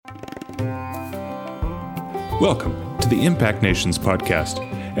Welcome to the Impact Nations podcast,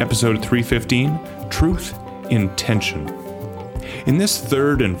 episode 315, Truth in Tension. In this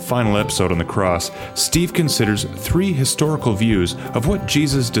third and final episode on the cross, Steve considers three historical views of what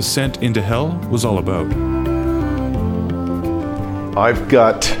Jesus' descent into hell was all about. I've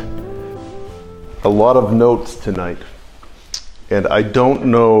got a lot of notes tonight, and I don't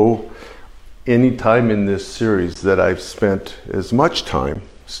know any time in this series that I've spent as much time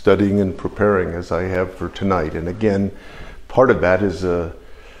studying and preparing as I have for tonight. And again, part of that is a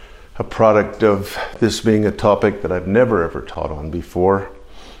product of this being a topic that I've never ever taught on before.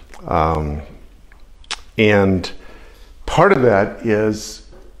 And part of that is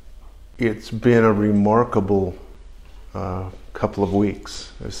it's been a remarkable couple of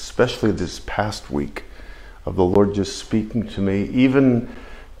weeks, especially this past week, of the Lord just speaking to me. Even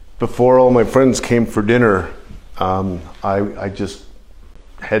before all my friends came for dinner, I just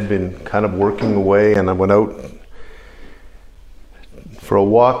had been kind of working away, and I went out for a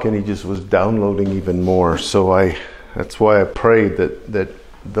walk, and he just was downloading even more. So that's why I prayed that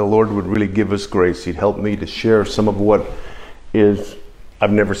the Lord would really give us grace. He'd help me to share some of what is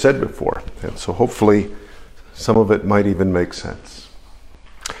I've never said before. And so hopefully some of it might even make sense.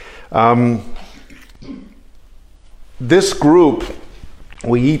 This group,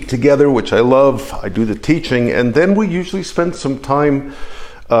 we eat together, which I love. I do the teaching, and then we usually spend some time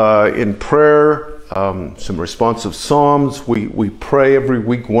in prayer, some responsive psalms. We pray every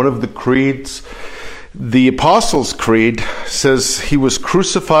week one of the creeds. The Apostles' Creed says he was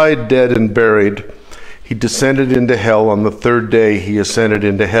crucified, dead, and buried. He descended into hell. On the third day, he ascended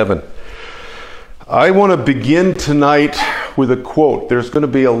into heaven. I want to begin tonight with a quote. There's going to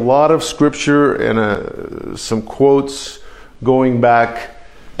be a lot of scripture and some quotes going back,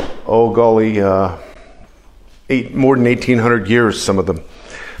 more than 1,800 years, some of them.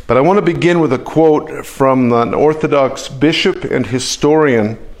 But I want to begin with a quote from an Orthodox bishop and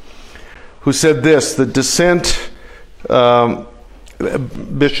historian who said this: the descent,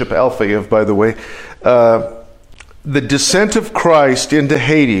 Bishop Alfeyev, by the way, the descent of Christ into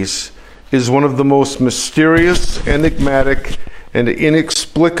Hades is one of the most mysterious, enigmatic, and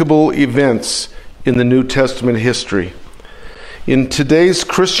inexplicable events in the New Testament history. In today's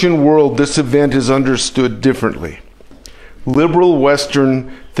Christian world, this event is understood differently. Liberal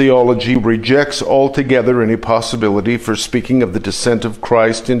Western theology rejects altogether any possibility for speaking of the descent of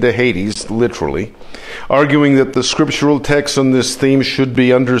Christ into Hades, literally, arguing that the scriptural texts on this theme should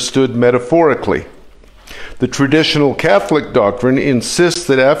be understood metaphorically. The traditional Catholic doctrine insists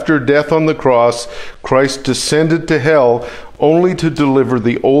that after death on the cross, Christ descended to hell only to deliver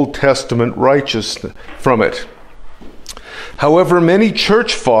the Old Testament righteousness from it. However, many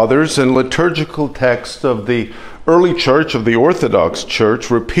church fathers and liturgical texts of the early church, of the Orthodox Church,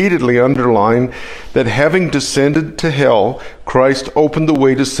 repeatedly underline that having descended to hell, Christ opened the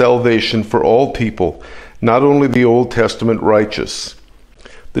way to salvation for all people, not only the Old Testament righteous.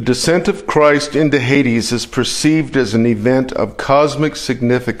 The descent of Christ into Hades is perceived as an event of cosmic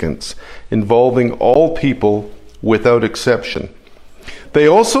significance involving all people without exception. They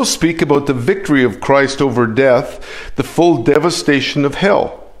also speak about the victory of Christ over death, the full devastation of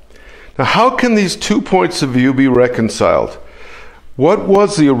hell. Now, how can these 2 points of view be reconciled? What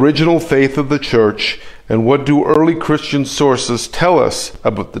was the original faith of the church, and what do early Christian sources tell us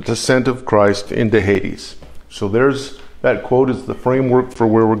about the descent of Christ into Hades? So that quote is the framework for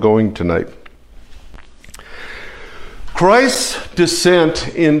where we're going tonight. Christ's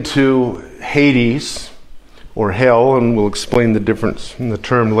descent into Hades, or hell, and we'll explain the difference in the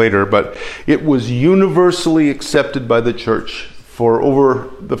term later, but it was universally accepted by the church for over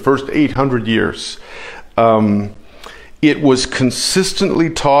the first 800 years. It was consistently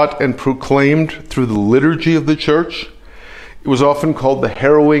taught and proclaimed through the liturgy of the church. It was often called the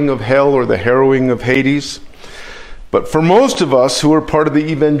harrowing of hell or the harrowing of Hades. But for most of us who are part of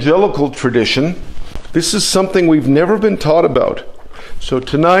the evangelical tradition, this is something we've never been taught about. So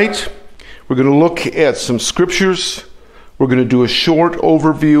tonight, we're going to look at some scriptures. We're going to do a short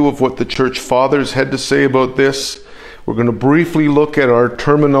overview of what the church fathers had to say about this. We're going to briefly look at our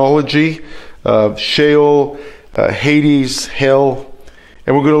terminology of Sheol, Hades, hell,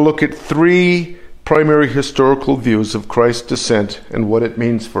 and we're going to look at three primary historical views of Christ's descent and what it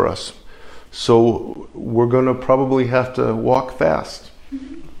means for us. So we're going to probably have to walk fast.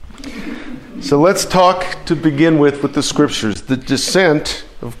 So let's talk to begin with the scriptures, the descent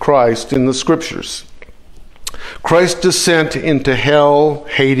of Christ in the scriptures. Christ's descent into hell,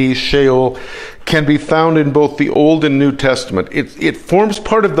 Hades, Sheol, can be found in both the Old and New Testament. It forms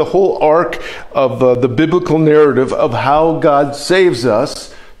part of the whole arc of the biblical narrative of how God saves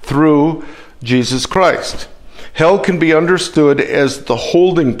us through Jesus Christ. Hell can be understood as the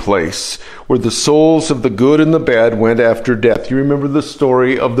holding place where the souls of the good and the bad went after death. You remember the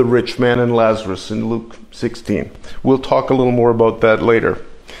story of the rich man and Lazarus in Luke 16. We'll talk a little more about that later.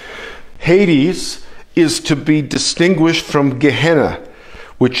 Hades is to be distinguished from Gehenna,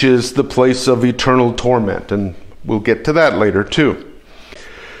 which is the place of eternal torment, and we'll get to that later too.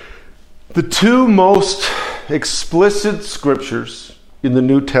 The two most explicit scriptures in the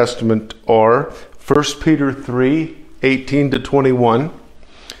New Testament are 1 Peter 3:18-21.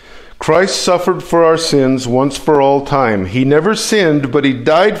 Christ suffered for our sins once for all time. He never sinned, but he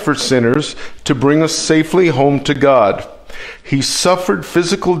died for sinners to bring us safely home to God. He suffered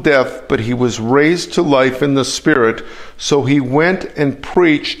physical death, but he was raised to life in the Spirit, so he went and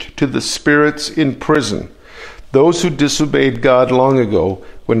preached to the spirits in prison, those who disobeyed God long ago,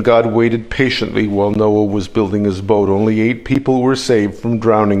 when God waited patiently while Noah was building his boat. Only 8 people were saved from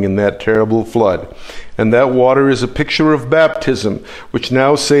drowning in that terrible flood. And that water is a picture of baptism, which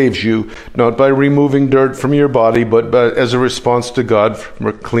now saves you, not by removing dirt from your body, but as a response to God from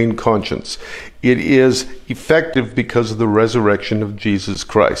a clean conscience. It is effective because of the resurrection of Jesus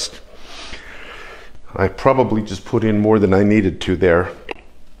Christ. I probably just put in more than I needed to there.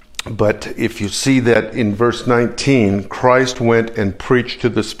 But if you see that in verse 19, Christ went and preached to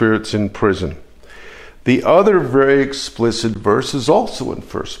the spirits in prison. The other very explicit verse is also in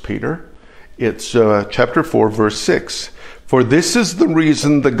 1 Peter. It's chapter 4, verse 6. For this is the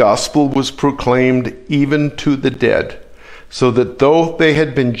reason the gospel was proclaimed even to the dead, so that though they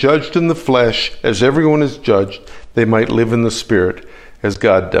had been judged in the flesh, as everyone is judged, they might live in the Spirit, as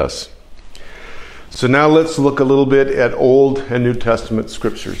God does. So now let's look a little bit at Old and New Testament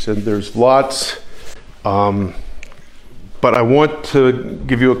scriptures. And there's lots, but I want to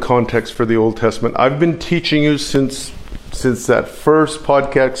give you a context for the Old Testament. I've been teaching you since that first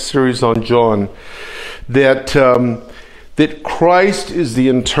podcast series on John that Christ is the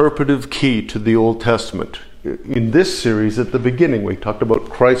interpretive key to the Old Testament. In this series, at the beginning, we talked about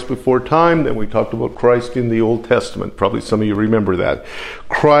Christ before time, then we talked about Christ in the Old Testament. Probably some of you remember that.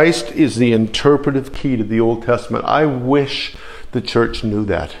 Christ is the interpretive key to the Old Testament. I wish the church knew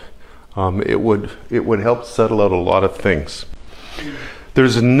that. It would help settle out a lot of things.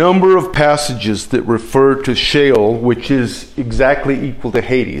 There's a number of passages that refer to Sheol, which is exactly equal to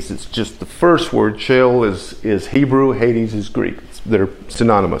Hades. It's just the first word. Sheol is Hebrew, Hades is Greek. They're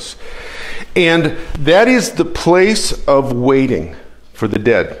synonymous. And that is the place of waiting for the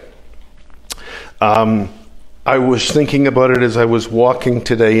dead. I was thinking about it as I was walking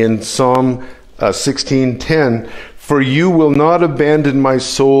today in Psalm 16:10. For you will not abandon my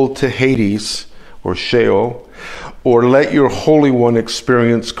soul to Hades, or Sheol, or let your Holy One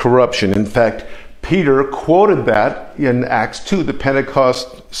experience corruption. In fact, Peter quoted that in Acts 2, the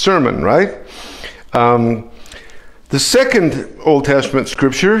Pentecost sermon, right? The second Old Testament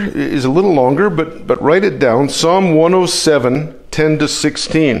scripture is a little longer, but write it down. Psalm 107,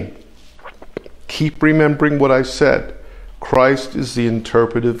 10-16. Keep remembering what I said. Christ is the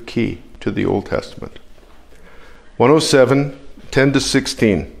interpretive key to the Old Testament. 107,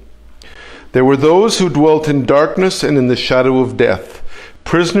 10-16. There were those who dwelt in darkness and in the shadow of death,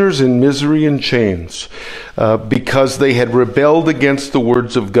 prisoners in misery and chains, because they had rebelled against the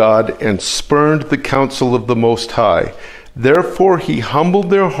words of God and spurned the counsel of the Most High. Therefore he humbled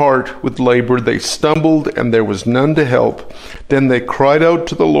their heart with labor. They stumbled, and there was none to help. Then they cried out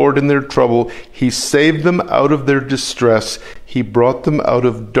to the Lord in their trouble. He saved them out of their distress. He brought them out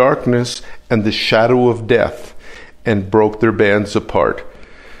of darkness and the shadow of death, and broke their bands apart.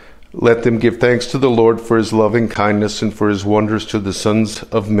 Let them give thanks to the Lord for his loving kindness and for his wonders to the sons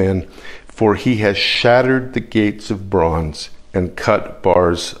of men, for he has shattered the gates of bronze and cut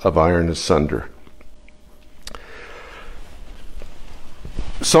bars of iron asunder.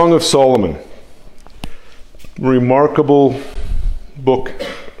 Song of Solomon, remarkable book.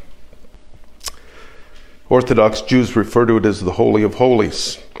 Orthodox Jews refer to it as the Holy of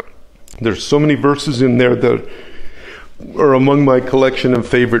Holies. There's so many verses in there that are among my collection of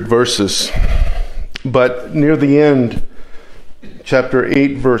favorite verses. But near the end, chapter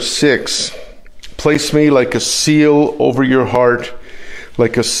 8, verse 6, place me like a seal over your heart,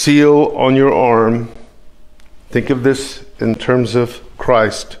 like a seal on your arm. Think of this in terms of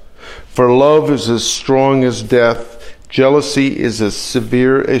Christ. For love is as strong as death. Jealousy is as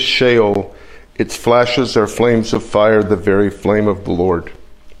severe as Sheol. Its flashes are flames of fire, the very flame of the Lord.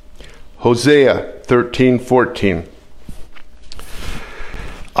 Hosea 13:14.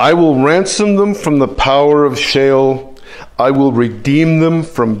 I will ransom them from the power of Sheol. I will redeem them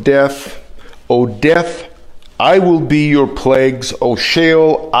from death. O death, I will be your plagues, O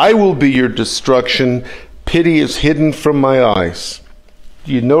Sheol, I will be your destruction. Pity is hidden from my eyes.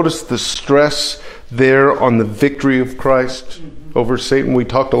 Do you notice the stress there on the victory of Christ over Satan? We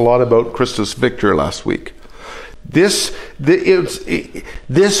talked a lot about Christus Victor last week. This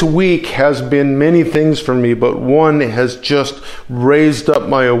week has been many things for me, but one has just raised up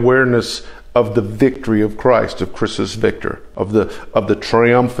my awareness of the victory of Christ, of Christus Victor, of the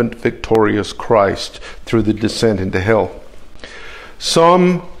triumphant, victorious Christ through the descent into hell.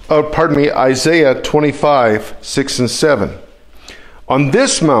 Isaiah 25, 6 and 7. On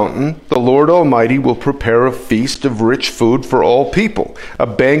this mountain, the Lord Almighty will prepare a feast of rich food for all people, a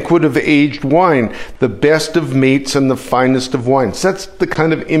banquet of aged wine, the best of meats and the finest of wines. That's the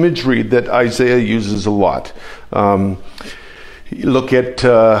kind of imagery that Isaiah uses a lot. You look at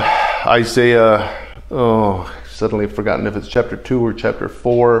Isaiah, suddenly I've forgotten if it's chapter 2 or chapter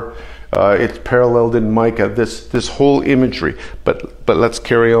 4. It's paralleled in Micah, this whole imagery. But let's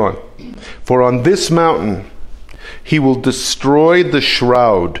carry on. For on this mountain he will destroy the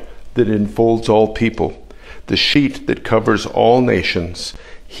shroud that enfolds all people, the sheet that covers all nations.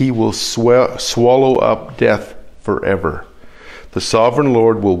 He will swallow up death forever. The sovereign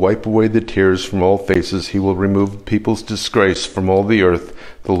Lord will wipe away the tears from all faces. He will remove people's disgrace from all the earth.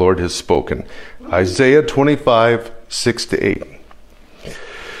 The Lord has spoken. Isaiah 25, 6 to 8.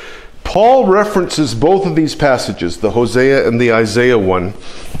 Paul references both of these passages, the Hosea and the Isaiah one,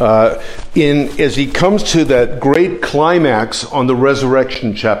 as he comes to that great climax on the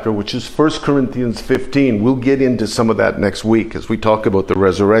resurrection chapter, which is 1 Corinthians 15. We'll get into some of that next week as we talk about the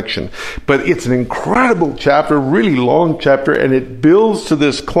resurrection. But it's an incredible chapter, really long chapter, and it builds to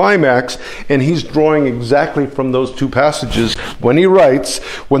this climax, and he's drawing exactly from those two passages when he writes,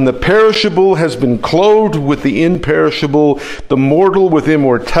 when the perishable has been clothed with the imperishable, the mortal with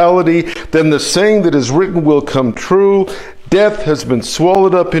immortality, then the saying that is written will come true. Death has been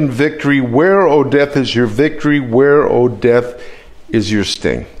swallowed up in victory. Where, O death, is your victory? Where, O death, is your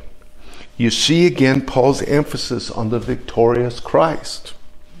sting? You see again Paul's emphasis on the victorious Christ.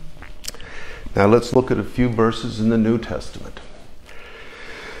 Now let's look at a few verses in the New Testament.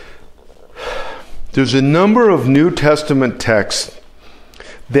 There's a number of New Testament texts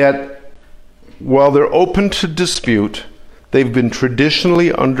that, while they're open to dispute, they've been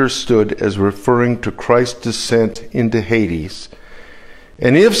traditionally understood as referring to Christ's descent into Hades.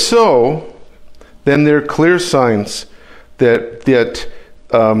 And if so, then they're clear signs that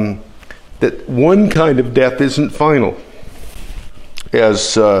one kind of death isn't final.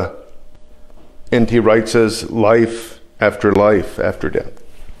 As N.T. Wright says, life after death.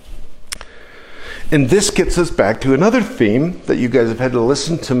 And this gets us back to another theme that you guys have had to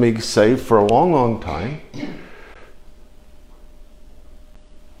listen to me say for a long, long time.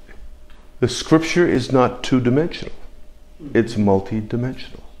 The Scripture is not two-dimensional. It's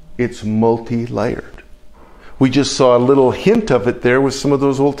multi-dimensional. It's multi-layered. We just saw a little hint of it there with some of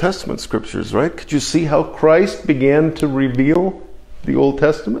those Old Testament Scriptures, right? Could you see how Christ began to reveal the Old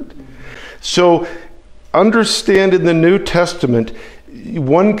Testament? So, understand in the New Testament,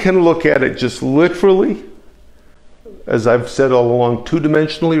 one can look at it just literally, as I've said all along,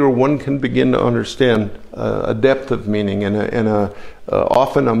 two-dimensionally, or one can begin to understand a depth of meaning and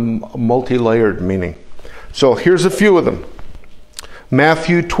often a multi-layered meaning. So here's a few of them.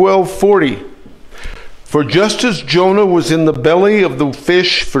 Matthew 12:40. For just as Jonah was in the belly of the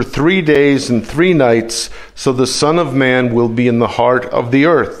fish for 3 days and 3 nights, so the Son of Man will be in the heart of the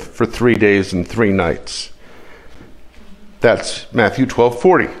earth for 3 days and 3 nights. That's Matthew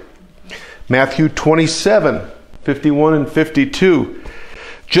 12:40. Matthew 27:51 and 52.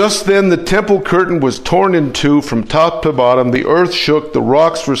 Just then the temple curtain was torn in two from top to bottom. The earth shook, the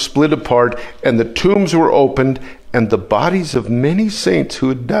rocks were split apart, and the tombs were opened, and the bodies of many saints who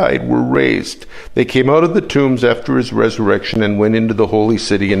had died were raised. They came out of the tombs after his resurrection and went into the holy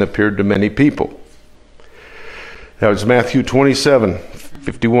city and appeared to many people. That was Matthew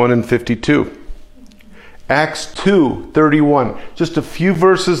 27:51 and 52. Acts 2:31. Just a few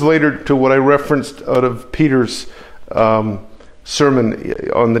verses later to what I referenced out of Peter's sermon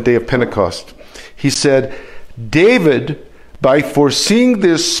on the day of Pentecost. He said, David, by foreseeing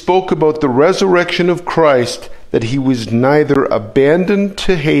this, spoke about the resurrection of Christ, that he was neither abandoned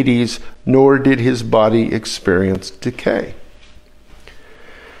to Hades, nor did his body experience decay.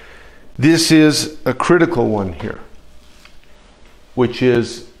 This is a critical one here, which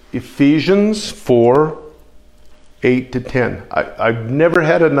is Ephesians 4:8 to 10. I've never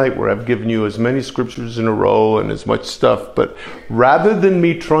had a night where I've given you as many scriptures in a row and as much stuff, but rather than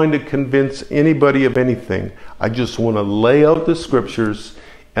me trying to convince anybody of anything, I just want to lay out the scriptures,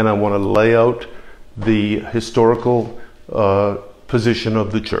 and I want to lay out the historical position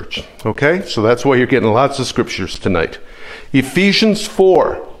of the church. Okay? So that's why you're getting lots of scriptures tonight. Ephesians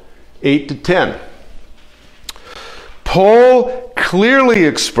 4, 8 to 10. Paul clearly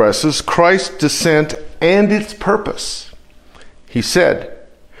expresses Christ's descent and its purpose. He said,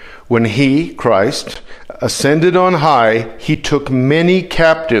 when he, Christ, ascended on high, he took many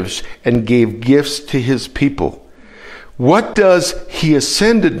captives and gave gifts to his people. What does he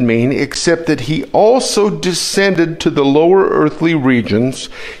ascended mean except that he also descended to the lower earthly regions?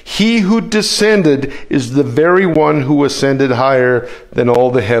 He who descended is the very one who ascended higher than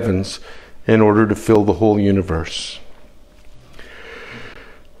all the heavens in order to fill the whole universe.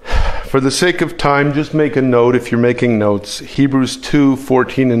 For the sake of time, just make a note if you're making notes. Hebrews 2,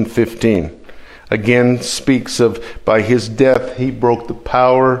 14 and 15. Again speaks of by his death he broke the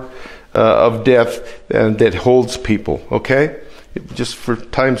power of death and that holds people. Okay? Just for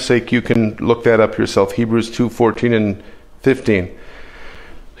time's sake, you can look that up yourself. Hebrews 2, 14 and 15.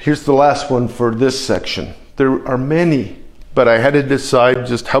 Here's the last one for this section. There are many, but I had to decide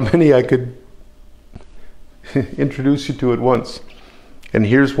just how many I could introduce you to at once. And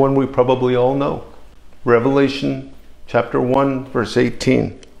here's one we probably all know. Revelation chapter 1, verse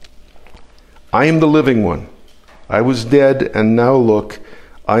 18. I am the living one. I was dead, and now look,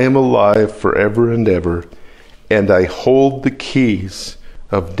 I am alive forever and ever, and I hold the keys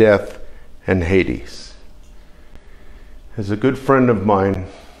of death and Hades. As a good friend of mine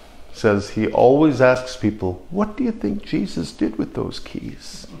says, he always asks people, what do you think Jesus did with those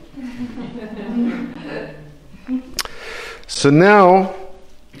keys? So now,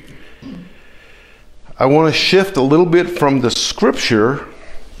 I want to shift a little bit from the scripture,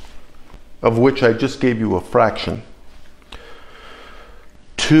 of which I just gave you a fraction,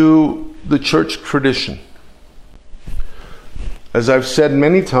 to the church tradition. As I've said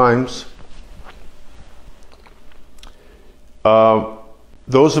many times,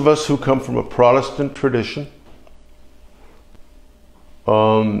 those of us who come from a Protestant tradition,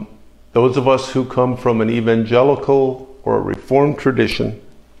 those of us who come from an evangelical or a Reformed tradition,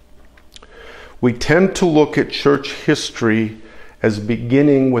 we tend to look at church history as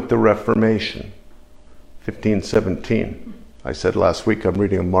beginning with the Reformation, 1517. I said last week I'm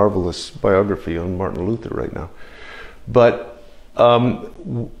reading a marvelous biography on Martin Luther right now. But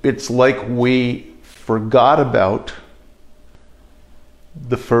it's like we forgot about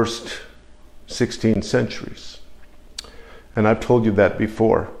the first 16 centuries. And I've told you that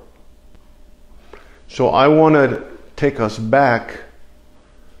before. So I want to take us back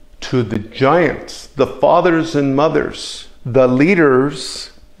to the giants, the fathers and mothers, the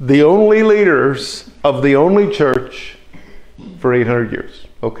leaders, the only leaders of the only church for 800 years,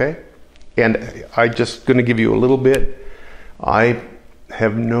 okay? And I'm just going to give you a little bit. I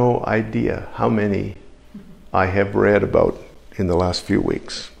have no idea how many I have read about in the last few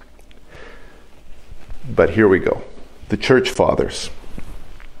weeks. But here we go. The church fathers.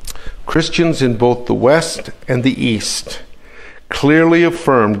 Christians in both the West and the East clearly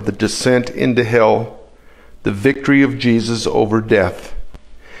affirmed the descent into hell, the victory of Jesus over death,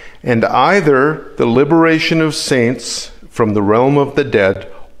 and either the liberation of saints from the realm of the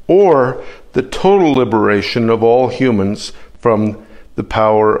dead or the total liberation of all humans from the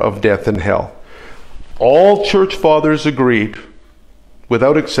power of death and hell. All church fathers agreed,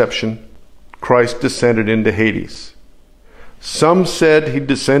 without exception, Christ descended into Hades. Some said he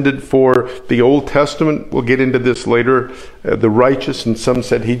descended for the Old Testament, we'll get into this later, the righteous, and some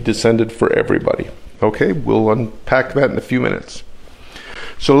said he descended for everybody. Okay, we'll unpack that in a few minutes.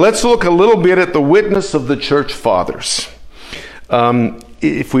 So let's look a little bit at the witness of the church fathers.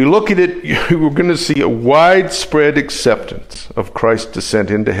 If we look at it, we're going to see a widespread acceptance of Christ's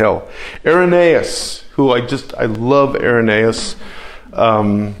descent into hell. Irenaeus, who I love Irenaeus.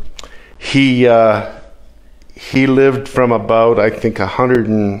 He lived from about, I think,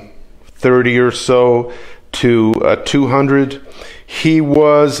 130 or so to 200. He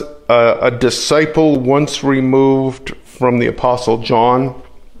was a disciple once removed from the Apostle John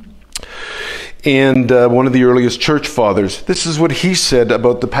and one of the earliest church fathers. This is what he said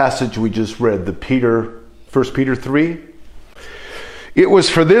about the passage we just read, 1 Peter 3. It was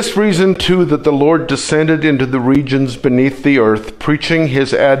for this reason, too, that the Lord descended into the regions beneath the earth, preaching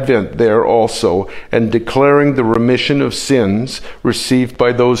his advent there also, and declaring the remission of sins received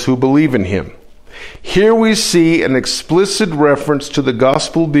by those who believe in him. Here we see an explicit reference to the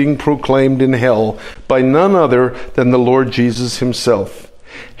gospel being proclaimed in hell by none other than the Lord Jesus himself.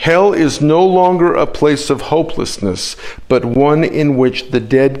 Hell is no longer a place of hopelessness, but one in which the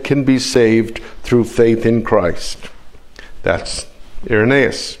dead can be saved through faith in Christ. That's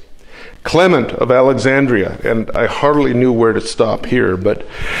Irenaeus. Clement of Alexandria, and I hardly knew where to stop here, but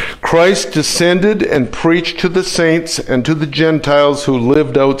Christ descended and preached to the saints and to the Gentiles who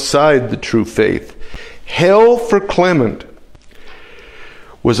lived outside the true faith. Hell for Clement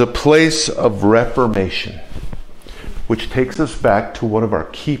was a place of reformation, which takes us back to one of our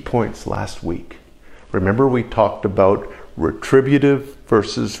key points last week. Remember, we talked about retributive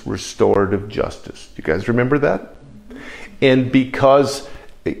versus restorative justice. You guys remember that? And because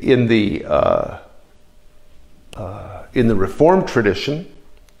in the Reformed tradition,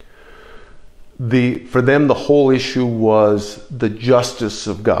 for them the whole issue was the justice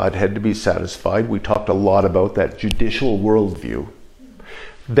of God had to be satisfied. We talked a lot about that judicial worldview.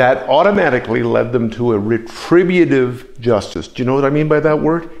 That automatically led them to a retributive justice. Do you know what I mean by that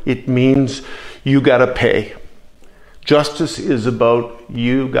word? It means you got to pay. Justice is about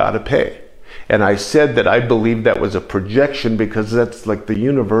you got to pay. And I said that I believe that was a projection because that's like the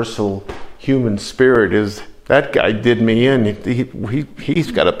universal human spirit is, that guy did me in,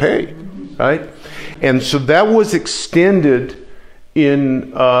 he's got to pay, right? And so that was extended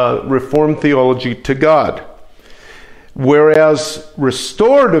in Reformed theology to God. Whereas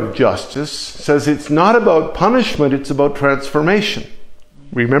restorative justice says it's not about punishment, it's about transformation.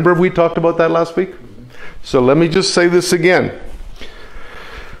 Remember we talked about that last week? So let me just say this again.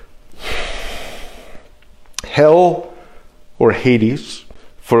 Hell, or Hades,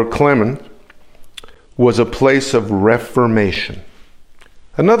 for Clement, was a place of reformation.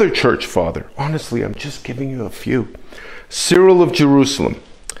 Another church father, honestly, I'm just giving you a few. Cyril of Jerusalem.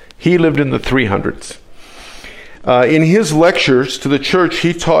 He lived in the 300s. In his lectures to the church,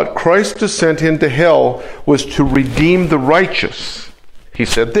 he taught Christ's descent into hell was to redeem the righteous. He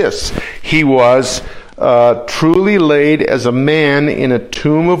said this, he was truly laid as a man in a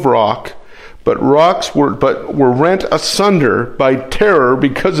tomb of rock, but rocks were rent asunder by terror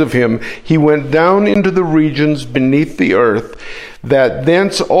because of him. He went down into the regions beneath the earth, that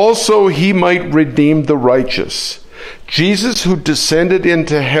thence also he might redeem the righteous. Jesus, who descended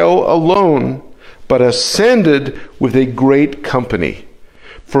into hell alone, but ascended with a great company.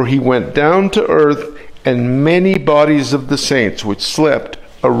 For he went down to earth, and many bodies of the saints which slept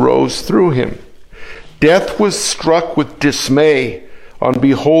arose through him. Death was struck with dismay on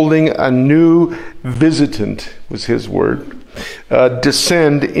beholding a new visitant, was his word,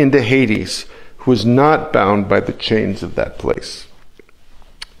 descend into Hades, who was not bound by the chains of that place.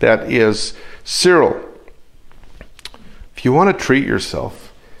 That is Cyril. If you want to treat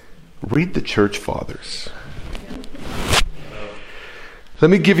yourself, read the church fathers.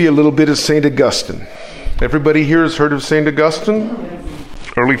 Let me give you a little bit of St. Augustine. Everybody here has heard of St. Augustine?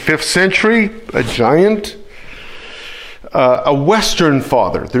 Early 5th century, a giant. A Western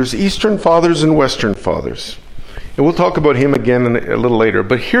father. There's Eastern fathers and Western fathers. And we'll talk about him again a little later.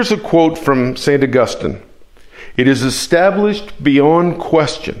 But here's a quote from St. Augustine. It is established beyond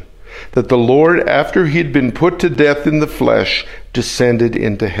question that the Lord, after he had been put to death in the flesh, descended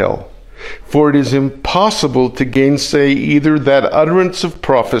into hell. For it is impossible to gainsay either that utterance of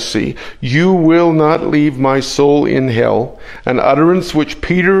prophecy, you will not leave my soul in hell, an utterance which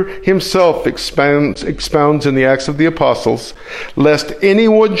Peter himself expounds in the Acts of the Apostles, lest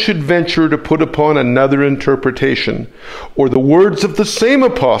anyone should venture to put upon another interpretation, or the words of the same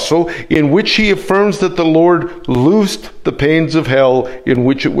apostle in which he affirms that the Lord loosed the pains of hell in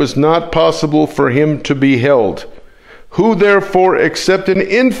which it was not possible for him to be held. Who therefore, except an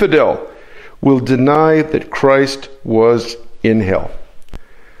infidel, will deny that Christ was in hell?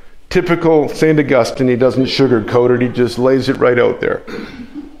 Typical St. Augustine, he doesn't sugarcoat it, he just lays it right out there.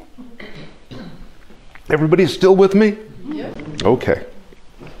 Everybody still with me? Yeah. Okay.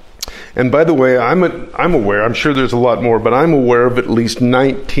 And by the way, I'm aware, I'm sure there's a lot more, but I'm aware of at least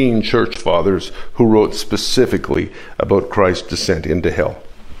 19 church fathers who wrote specifically about Christ's descent into hell.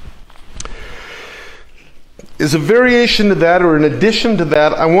 As a variation to that, or in addition to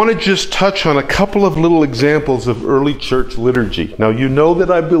that, I want to just touch on a couple of little examples of early church liturgy. Now, you know that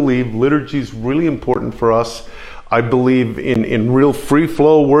I believe liturgy is really important for us. I believe in real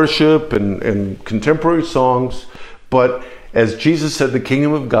free-flow worship and contemporary songs. But as Jesus said, the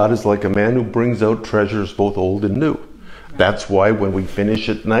kingdom of God is like a man who brings out treasures both old and new. That's why when we finish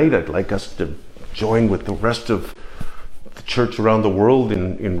at night, I'd like us to join with the rest of the church around the world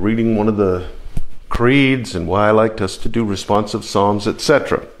in reading one of the creeds, and why I liked us to do responsive psalms,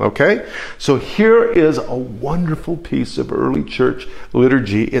 etc. Okay? So here is a wonderful piece of early church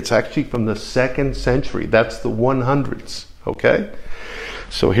liturgy. It's actually from the 2nd century. That's the 100s. Okay?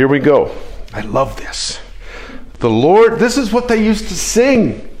 So here we go. I love this. The Lord, this is what they used to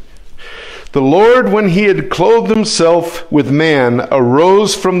sing. The Lord, when he had clothed himself with man,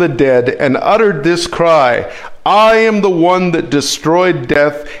 arose from the dead and uttered this cry, I am the one that destroyed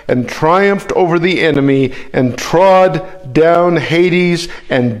death and triumphed over the enemy and trod down Hades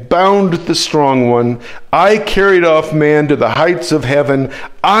and bound the strong one. I carried off man to the heights of heaven.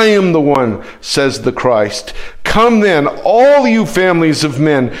 I am the one, says the Christ. Come then, all you families of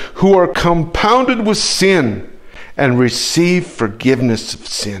men who are compounded with sin, and receive forgiveness of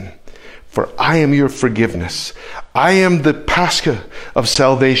sin. For I am your forgiveness. I am the Pascha of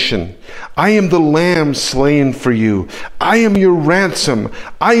salvation. I am the Lamb slain for you. I am your ransom.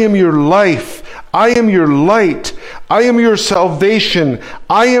 I am your life. I am your light. I am your salvation.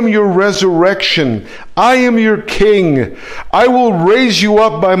 I am your resurrection. I am your King. I will raise you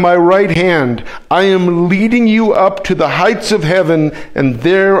up by my right hand. I am leading you up to the heights of heaven, and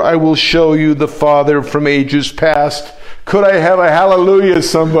there I will show you the Father from ages past. Could I have a hallelujah,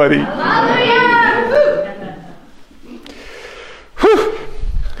 somebody? Hallelujah!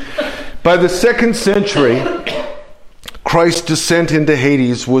 By the 2nd century, Christ's descent into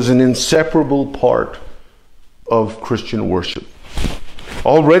Hades was an inseparable part of Christian worship.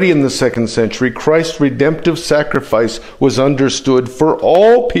 Already in the 2nd century, Christ's redemptive sacrifice was understood for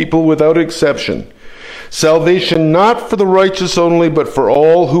all people without exception. Salvation not for the righteous only, but for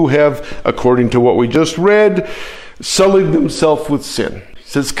all who have, according to what we just read, sullied themselves with sin. He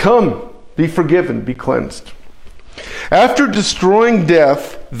says, come, be forgiven, be cleansed. After destroying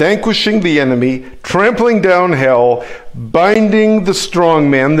death, vanquishing the enemy, trampling down hell, binding the strong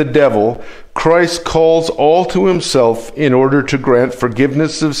man, the devil, Christ calls all to himself in order to grant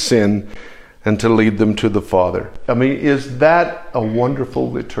forgiveness of sin and to lead them to the Father. I mean, is that a wonderful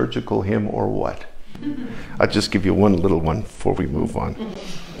liturgical hymn or what? I'll just give you one little one before we move on.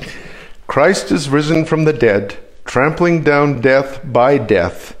 Christ is risen from the dead, trampling down death by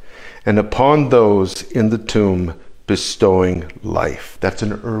death, and upon those in the tomb bestowing life. That's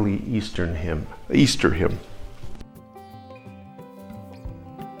an early Easter hymn.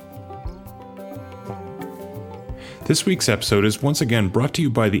 This week's episode is once again brought to you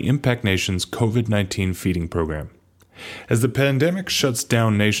by the Impact Nations COVID-19 feeding program. As the pandemic shuts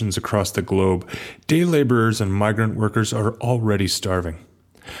down nations across the globe, day laborers and migrant workers are already starving.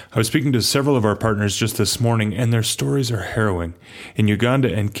 I was speaking to several of our partners just this morning, and their stories are harrowing. In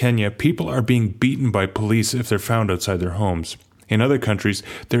Uganda and Kenya, people are being beaten by police if they're found outside their homes. In other countries,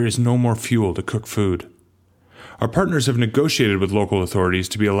 there is no more fuel to cook food. Our partners have negotiated with local authorities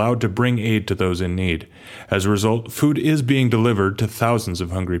to be allowed to bring aid to those in need. As a result, food is being delivered to thousands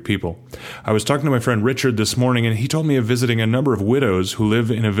of hungry people. I was talking to my friend Richard this morning, and he told me of visiting a number of widows who live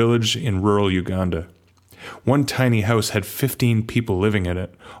in a village in rural Uganda. One tiny house had 15 people living in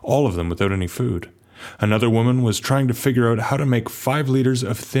it, all of them without any food. Another woman was trying to figure out how to make 5 liters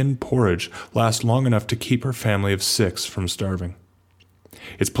of thin porridge last long enough to keep her family of 6 from starving.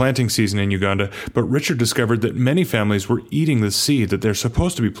 It's planting season in Uganda, but Richard discovered that many families were eating the seed that they're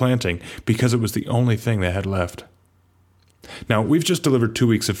supposed to be planting because it was the only thing they had left. Now, we've just delivered 2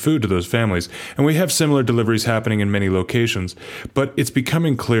 weeks of food to those families, and we have similar deliveries happening in many locations, but it's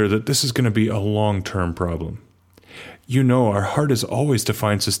becoming clear that this is going to be a long-term problem. You know, our heart is always to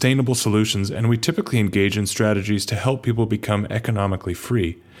find sustainable solutions, and we typically engage in strategies to help people become economically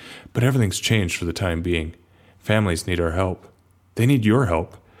free. But everything's changed for the time being. Families need our help. They need your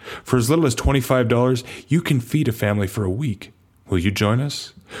help. For as little as $25, you can feed a family for a week. Will you join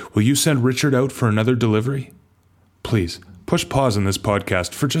us? Will you send Richard out for another delivery? Please, push pause on this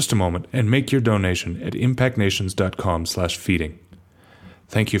podcast for just a moment and make your donation at impactnations.com/feeding.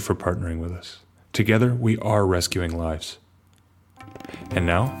 Thank you for partnering with us. Together, we are rescuing lives. And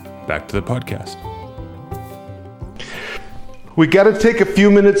now, back to the podcast. We got to take a few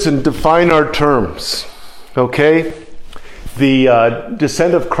minutes and define our terms, okay? The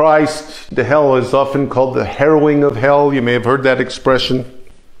descent of Christ to hell is often called the harrowing of hell. You may have heard that expression.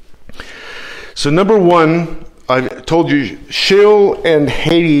 So number one, I told you Sheol and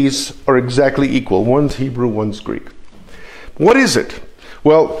Hades are exactly equal. One's Hebrew, one's Greek. What is it?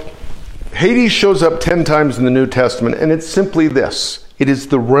 Well, Hades shows up 10 times in the New Testament, and it's simply this. It is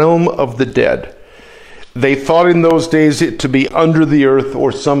the realm of the dead. They thought in those days it to be under the earth,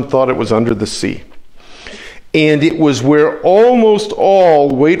 or some thought it was under the sea. And it was where almost all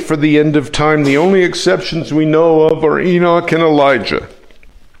wait for the end of time. The only exceptions we know of are Enoch and Elijah.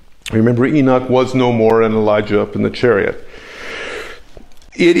 Remember, Enoch was no more and Elijah up in the chariot.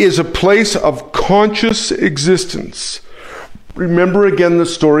 It is a place of conscious existence. Remember again the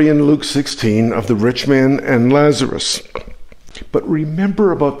story in Luke 16 of the rich man and Lazarus. But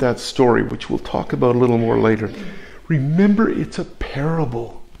remember about that story, which we'll talk about a little more later. Remember, it's a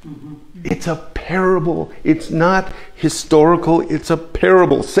parable. It's a parable. It's not historical. It's a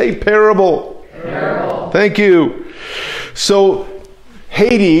parable. Say parable. Parable. Thank you. So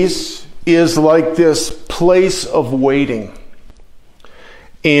Hades is like this place of waiting.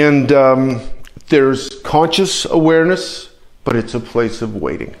 And there's conscious awareness, but it's a place of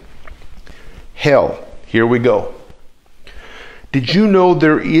waiting. Hell. Here we go. Did you know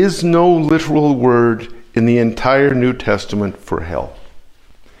there is no literal word in the entire New Testament for hell?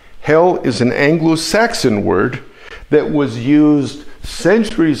 Hell is an Anglo-Saxon word that was used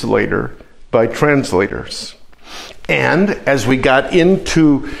centuries later by translators. And as we got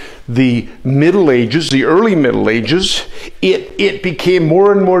into the Middle Ages, the early Middle Ages, it became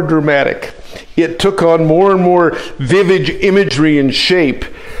more and more dramatic. It took on more and more vivid imagery and shape.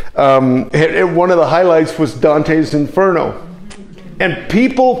 And one of the highlights was Dante's Inferno. And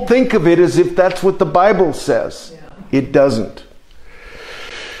people think of it as if that's what the Bible says. It doesn't.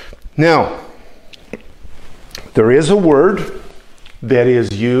 Now, there is a word that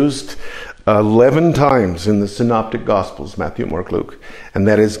is used 11 times in the Synoptic Gospels, Matthew, Mark, Luke, and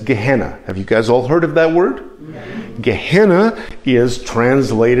that is Gehenna. Have you guys all heard of that word? Yeah. Gehenna is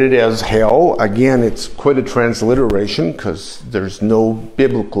translated as hell. Again, it's quite a transliteration because there's no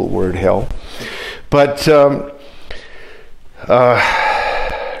biblical word hell. But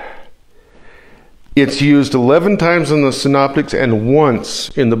it's used 11 times in the Synoptics and once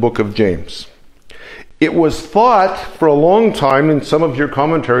in the book of James. It was thought for a long time, in some of your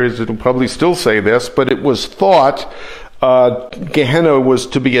commentaries it'll probably still say this, but it was thought Gehenna was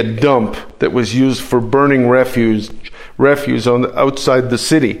to be a dump that was used for burning refuse outside the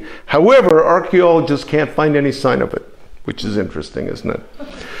city. However, archaeologists can't find any sign of it, which is interesting, isn't it?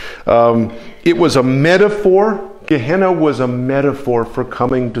 It was a metaphor. Gehenna was a metaphor for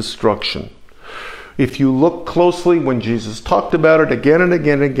coming destruction. If you look closely when Jesus talked about it again and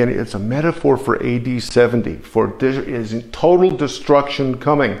again and again, it's a metaphor for AD 70, for there is total destruction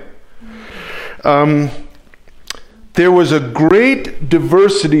coming. There was a great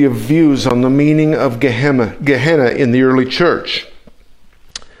diversity of views on the meaning of Gehenna in the early church.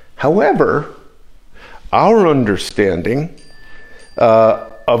 However, our understanding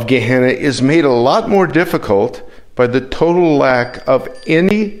of Gehenna is made a lot more difficult by the total lack of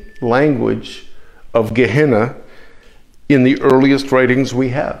any language of Gehenna in the earliest writings we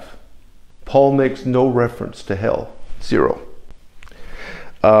have. Paul makes no reference to hell. 0.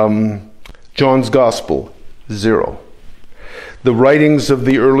 John's Gospel, 0. The writings of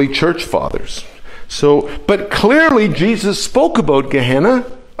the early church fathers. But clearly Jesus spoke about Gehenna.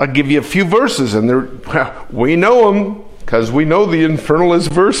 I'll give you a few verses, and we know them because we know the infernalist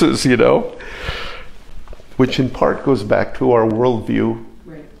verses, which in part goes back to our worldview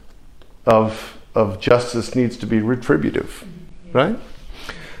of justice needs to be retributive, right?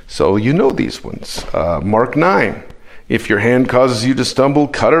 So you know these ones. Mark 9, if your hand causes you to stumble,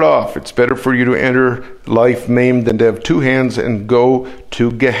 cut it off. It's better for you to enter life maimed than to have 2 hands and go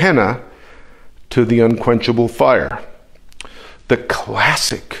to Gehenna, to the unquenchable fire. The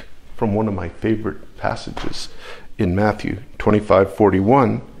classic from one of my favorite passages in Matthew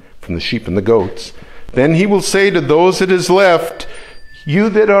 25:41, from the sheep and the goats. Then he will say to those that is left, you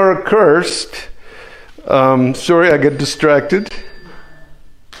that are accursed, sorry, I get distracted.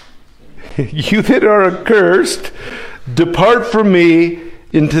 You that are accursed, depart from me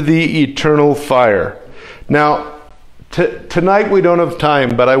into the eternal fire. Now, tonight we don't have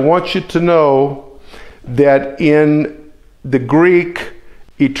time, but I want you to know that in the Greek,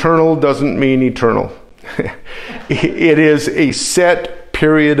 eternal doesn't mean eternal. It is a set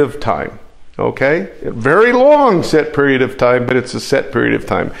period of time. Okay? A very long set period of time, but it's a set period of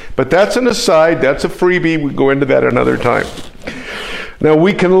time. But that's an aside, that's a freebie. We go into that another time. Now,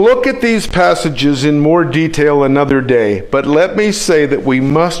 we can look at these passages in more detail another day, but let me say that we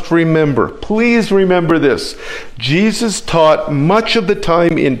must remember, please remember this. Jesus taught much of the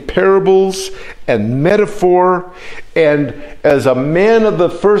time in parables and metaphor, and as a man of the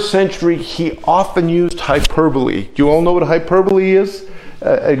first century, he often used hyperbole. Do you all know what hyperbole is?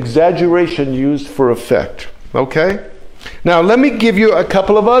 Exaggeration used for effect. Okay? Now, let me give you a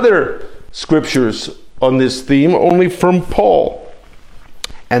couple of other scriptures on this theme, only from Paul.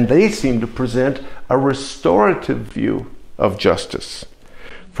 And they seem to present a restorative view of justice.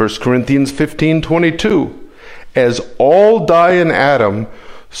 1 Corinthians 15:22. As all die in Adam,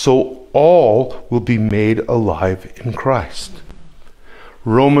 so all will be made alive in Christ.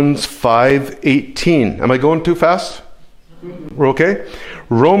 Romans 5:18. Am I going too fast? We're okay?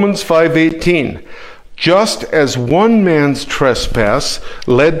 Romans 5:18. Just as one man's trespass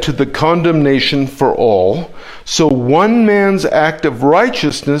led to the condemnation for all, so one man's act of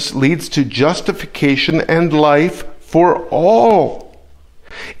righteousness leads to justification and life for all.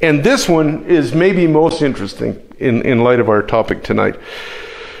 And this one is maybe most interesting in light of our topic tonight.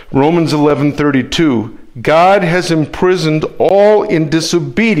 Romans 11:32, God has imprisoned all in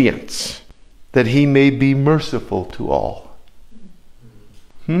disobedience, that he may be merciful to all.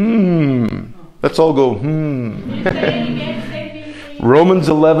 Let's all go, Romans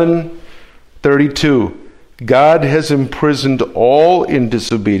 11:32, God has imprisoned all in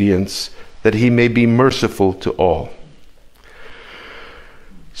disobedience, that he may be merciful to all.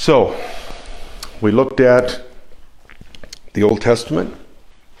 So, we looked at the Old Testament.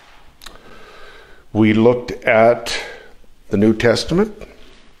 We looked at the New Testament,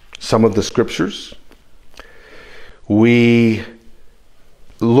 some of the scriptures. We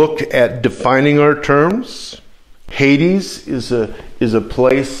looked at defining our terms. Hades is a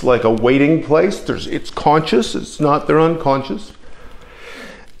place like a waiting place. It's conscious. It's not they're unconscious.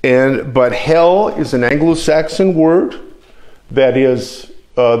 But hell is an Anglo-Saxon word that is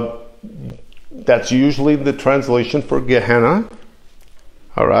that's usually the translation for Gehenna.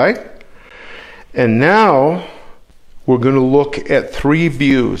 All right. And now we're going to look at 3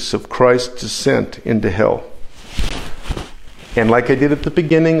 views of Christ's descent into hell. And like I did at the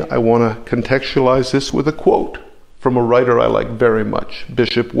beginning, I want to contextualize this with a quote from a writer I like very much,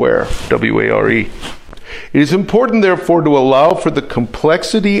 Bishop Ware, W-A-R-E. It is important, therefore, to allow for the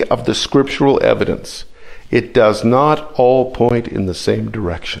complexity of the scriptural evidence. It does not all point in the same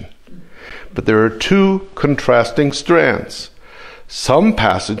direction. But there are 2 contrasting strands. Some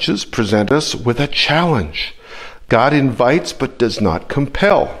passages present us with a challenge. God invites but does not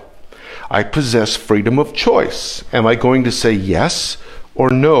compel. I possess freedom of choice. Am I going to say yes or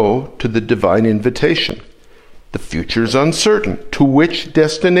no to the divine invitation? The future is uncertain. To which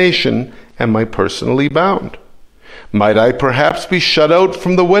destination am I personally bound? Might I perhaps be shut out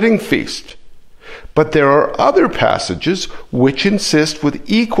from the wedding feast? But there are other passages which insist with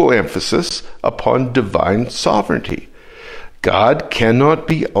equal emphasis upon divine sovereignty. God cannot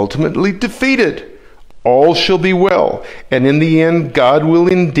be ultimately defeated. All shall be well, and in the end, God will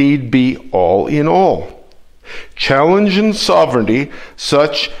indeed be all in all. Challenge and sovereignty,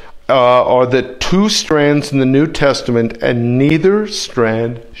 such are the 2 strands in the New Testament, and neither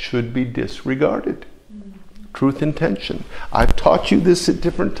strand should be disregarded. Truth and tension. I've taught you this at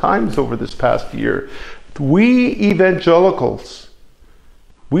different times over this past year. We evangelicals,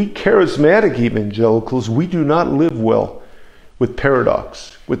 we charismatic evangelicals, we do not live well with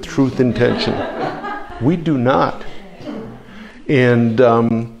paradox, with truth and tension. We do not. And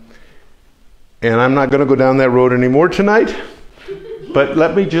I'm not going to go down that road anymore tonight. But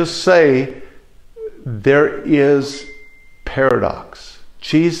let me just say, there is paradox.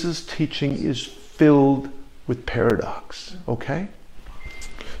 Jesus' teaching is filled with paradox. Okay?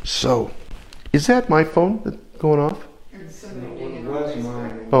 So, is that my phone that's going off?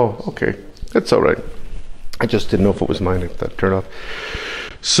 Oh, okay. That's all right. I just didn't know if it was mine, if that turned off.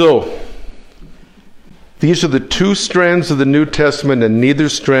 So, these are the 2 strands of the New Testament, and neither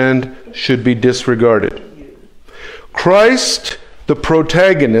strand should be disregarded. Christ, the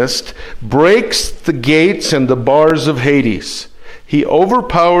protagonist, breaks the gates and the bars of Hades. He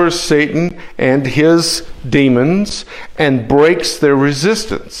overpowers Satan and his demons and breaks their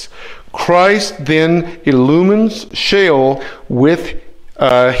resistance. Christ then illumines Sheol with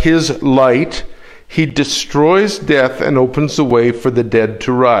his light. He destroys death and opens the way for the dead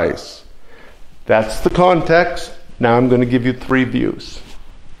to rise. That's the context. Now I'm going to give you 3 views.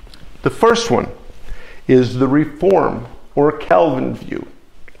 The first one is the Reform or Calvin view.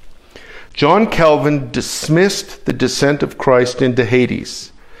 John Calvin dismissed the descent of Christ into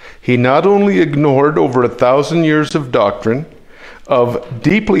Hades. He not only ignored over 1,000 years of doctrine, of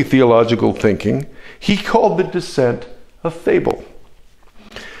deeply theological thinking, he called the descent a fable.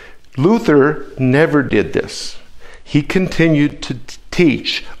 Luther never did this. He continued to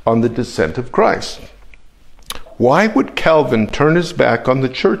teach on the descent of Christ. Why would Calvin turn his back on the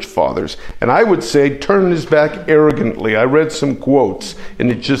church fathers? And I would say turn his back arrogantly. I read some quotes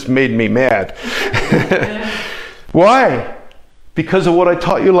and it just made me mad. Why? Because of what I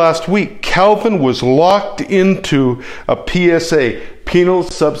taught you last week. Calvin was locked into a PSA, penal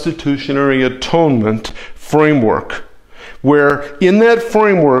substitutionary atonement framework, where in that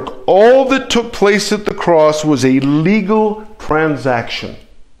framework, all that took place at the cross was a legal transaction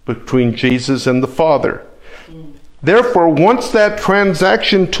between Jesus and the Father. Therefore, once that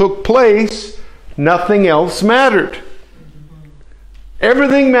transaction took place, nothing else mattered.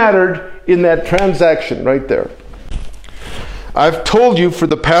 Everything mattered in that transaction right there. I've told you for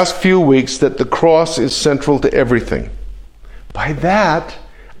the past few weeks that the cross is central to everything. By that,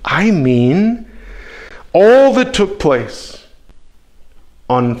 I mean all that took place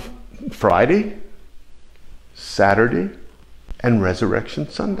on Friday, Saturday, and Resurrection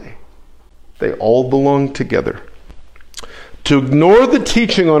Sunday. They all belong together. To ignore the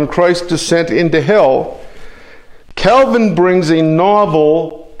teaching on Christ's descent into hell, Calvin brings a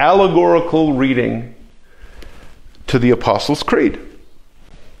novel, allegorical reading to the Apostles' Creed.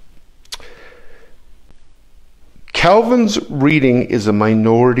 Calvin's reading is a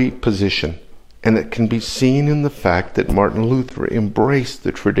minority position, and it can be seen in the fact that Martin Luther embraced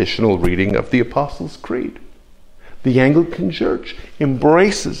the traditional reading of the Apostles' Creed. The Anglican Church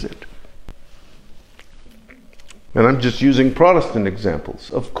embraces it. And I'm just using Protestant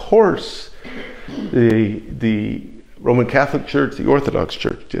examples. Of course, the Roman Catholic Church, the Orthodox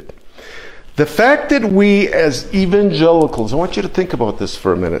Church did. The fact that we as evangelicals, I want you to think about this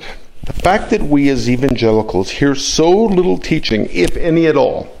for a minute. The fact that we as evangelicals hear so little teaching, if any at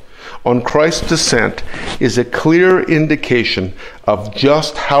all, on Christ's descent is a clear indication of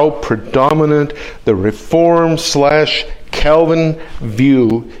just how predominant the Reform/Calvin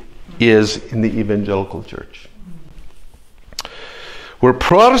view is in the evangelical church. Where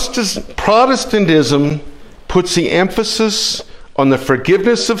Protestantism puts the emphasis on the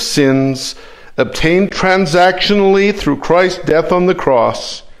forgiveness of sins obtained transactionally through Christ's death on the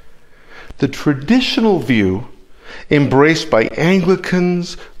cross, the traditional view, embraced by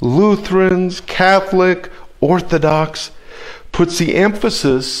Anglicans, Lutherans, Catholic, Orthodox, puts the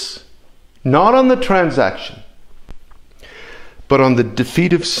emphasis not on the transaction, but on the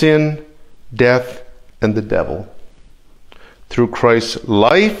defeat of sin, death, and the devil through Christ's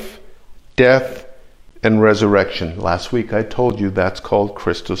life, death, and resurrection. Last week I told you that's called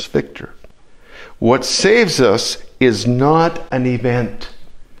Christus Victor. What saves us is not an event,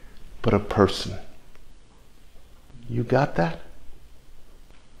 but a person. You got that?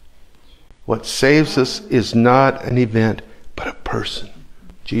 What saves us is not an event, but a person,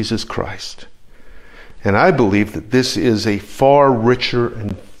 Jesus Christ. And I believe that this is a far richer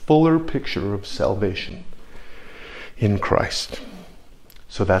and fuller picture of salvation in Christ.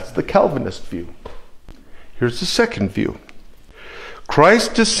 So that's the Calvinist view. Here's the second view.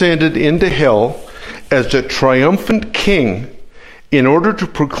 Christ descended into hell as a triumphant king in order to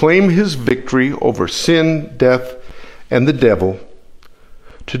proclaim his victory over sin, death, and the devil,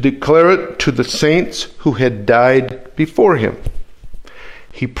 to declare it to the saints who had died before him.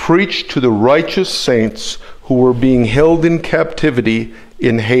 He preached to the righteous saints who were being held in captivity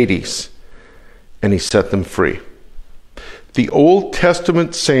in Hades, and he set them free. The Old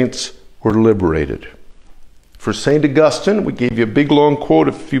Testament saints were liberated. For St. Augustine, we gave you a big long quote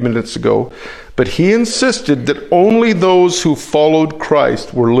a few minutes ago, but he insisted that only those who followed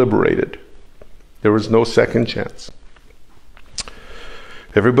Christ were liberated. There was no second chance.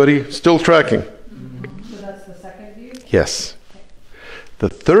 Everybody still tracking? So that's the second view? Yes. The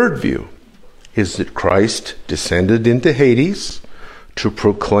third view is that Christ descended into Hades to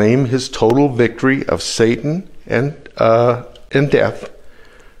proclaim his total victory of Satan and death,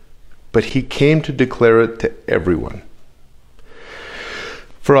 but he came to declare it to everyone.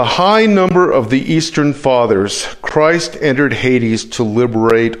 For a high number of the Eastern Fathers, Christ entered Hades to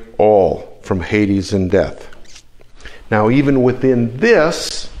liberate all from Hades and death. Now, even within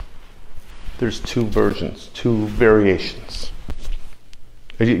this, there's two versions, two variations.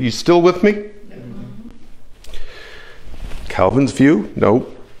 Are you still with me? Calvin's view? No,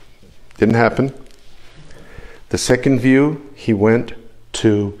 didn't happen. The second view, he went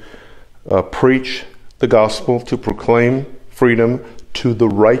to preach the gospel, to proclaim freedom to the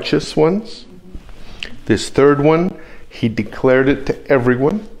righteous ones. This third one, he declared it to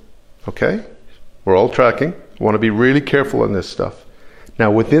everyone. Okay? We're all tracking. I want to be really careful on this stuff.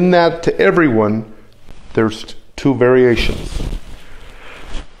 Now, within that to everyone, there's two variations.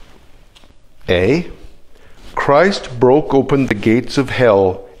 A, Christ broke open the gates of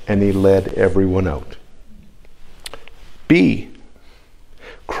hell and he led everyone out. B,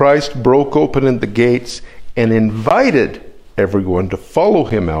 Christ broke open the gates and invited everyone to follow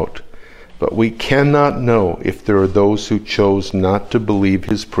him out, but we cannot know if there are those who chose not to believe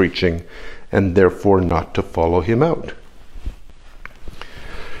his preaching and therefore not to follow him out.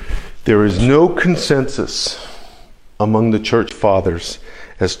 There is no consensus among the church fathers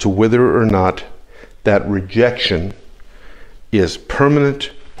as to whether or not that rejection is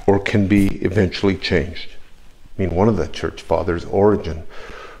permanent or can be eventually changed. I mean, one of the church fathers, Origen,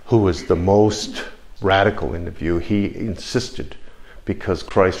 who was the most radical in the view, he insisted because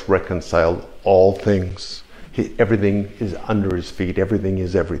Christ reconciled all things. Everything is under his feet. Everything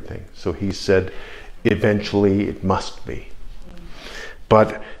is everything. So he said, eventually it must be.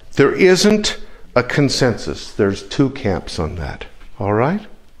 But there isn't a consensus. There's two camps on that. All right?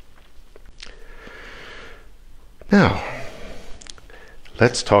 Now,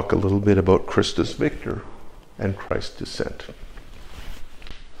 let's talk a little bit about Christus Victor and Christ's descent.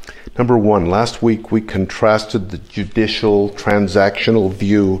 Number one, last week we contrasted the judicial transactional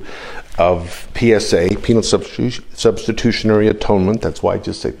view of PSA, penal substitutionary atonement. That's why I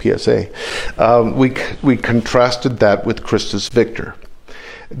just say PSA. We contrasted that with Christus Victor.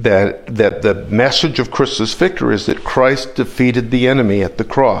 That the message of Christus Victor is that Christ defeated the enemy at the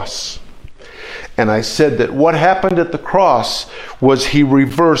cross. And I said that what happened at the cross was he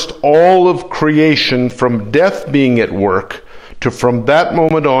reversed all of creation from death being at work to from that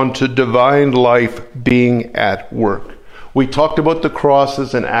moment on to divine life being at work. We talked about the cross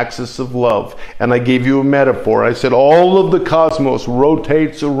as an axis of love, and I gave you a metaphor. I said all of the cosmos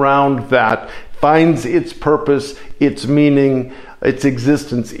rotates around that, finds its purpose, its meaning, its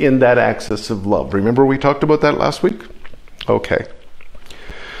existence in that axis of love. Remember we talked about that last week? Okay.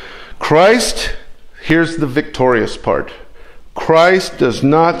 Christ, here's the victorious part. Christ does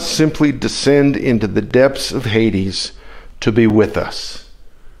not simply descend into the depths of Hades to be with us,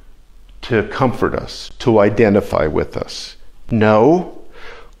 to comfort us, to identify with us. No,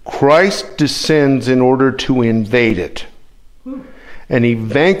 Christ descends in order to invade it. And he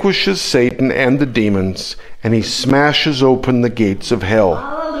vanquishes Satan and the demons, and he smashes open the gates of hell.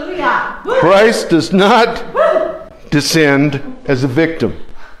 Hallelujah! Christ does not descend as a victim,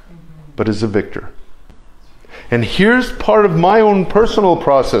 but as a victor. And here's part of my own personal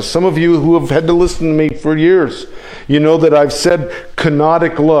process. Some of you who have had to listen to me for years, you know that I've said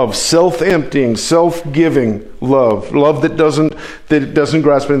kenotic love, self-emptying, self-giving love that doesn't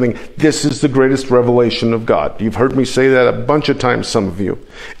grasp anything. This is the greatest revelation of God. You've heard me say that a bunch of times, some of you.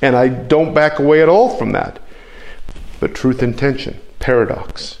 And I don't back away at all from that. But truth and tension,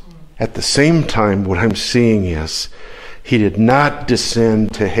 paradox. At the same time, what I'm seeing is he did not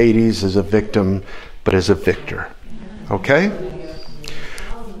descend to Hades as a victim, but as a victor. Okay?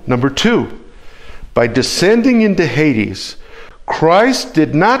 Number two, by descending into Hades, Christ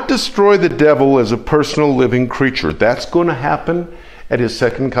did not destroy the devil as a personal living creature. That's going to happen at his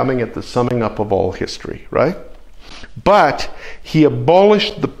second coming, at the summing up of all history, right? But he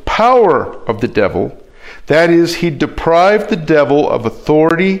abolished the power of the devil. That is, he deprived the devil of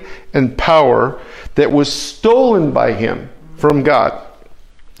authority and power that was stolen by him from God.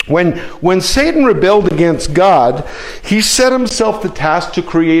 When Satan rebelled against God, he set himself the task to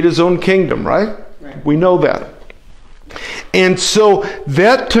create his own kingdom, right? We know that. And so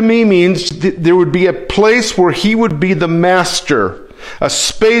that to me means that there would be a place where he would be the master, a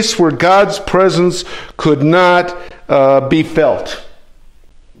space where God's presence could not be felt.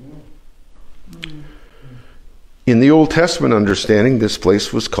 In the Old Testament understanding, this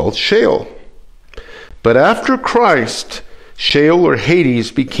place was called Sheol. But after Christ, Sheol or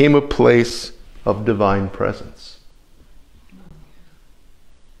Hades became a place of divine presence.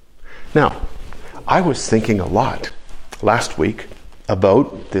 Now, I was thinking a lot last week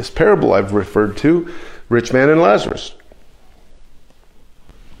about this parable I've referred to, Rich Man and Lazarus.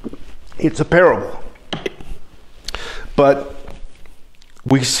 It's a parable. But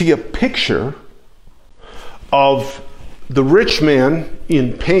we see a picture of the rich man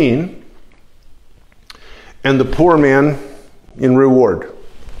in pain and the poor man in reward.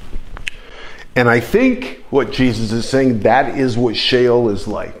 And I think what Jesus is saying, that is what Sheol is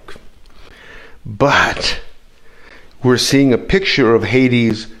like. But we're seeing a picture of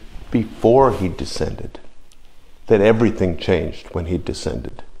Hades before he descended. That everything changed when he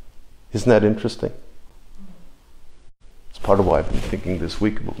descended. Isn't that interesting? It's part of why I've been thinking this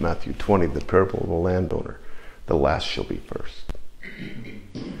week about Matthew 20, the parable of the landowner. The last shall be first.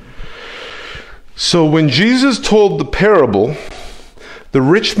 So when Jesus told the parable, the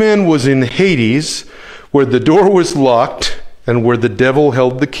rich man was in Hades, where the door was locked and where the devil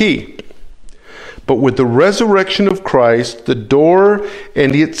held the key. But with the resurrection of Christ, the door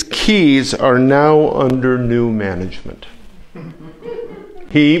and its keys are now under new management.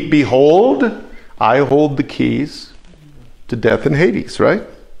 Behold, I hold the keys to death and Hades, right?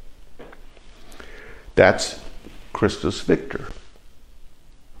 That's Christus Victor.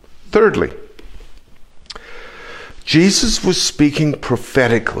 Thirdly, Jesus was speaking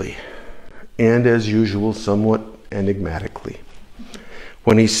prophetically and, as usual, somewhat enigmatically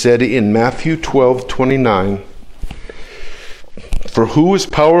when he said in Matthew 12:29, "For who is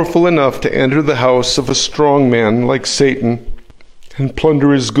powerful enough to enter the house of a strong man like Satan and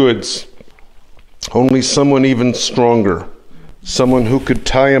plunder his goods. Only someone even stronger, someone who could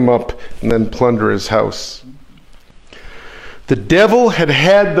tie him up and then plunder his house. The devil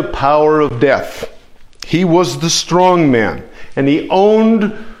had the power of death. He was the strong man, and he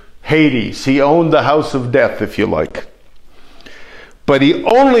owned Hades. He owned the house of death, if you like. But he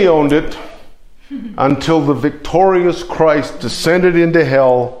only owned it until the victorious Christ descended into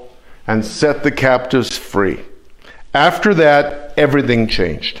hell and set the captives free. After that, everything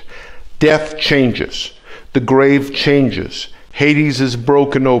changed. Death changes. The grave changes. Hades is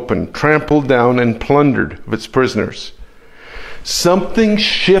broken open, trampled down, and plundered of its prisoners. Something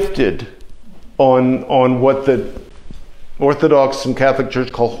shifted on what the Orthodox and Catholic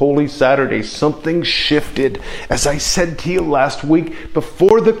Church call Holy Saturday. Something shifted. As I said to you last week,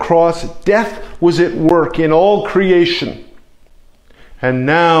 before the cross, death was at work in all creation. And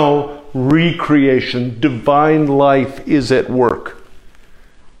now, recreation, divine life is at work.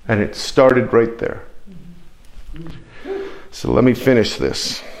 And it started right there. So let me finish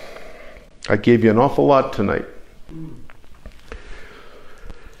this. I gave you an awful lot tonight.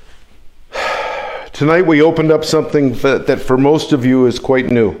 Tonight we opened up something that for most of you is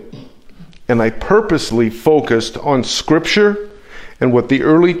quite new. And I purposely focused on Scripture and what the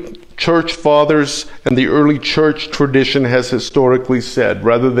early church fathers and the early church tradition has historically said,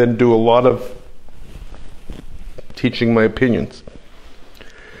 rather than do a lot of teaching my opinions.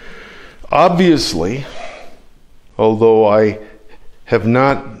 Obviously, although I have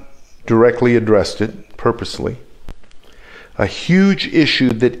not directly addressed it purposely, a huge issue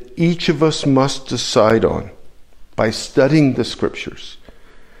that each of us must decide on by studying the Scriptures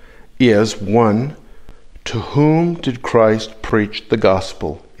is, one, to whom did Christ preach the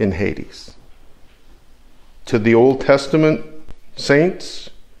gospel in Hades? To the Old Testament saints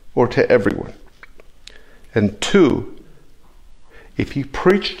or to everyone? And two, if he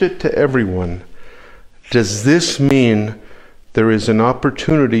preached it to everyone, does this mean there is an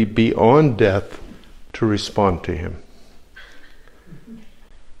opportunity beyond death to respond to him?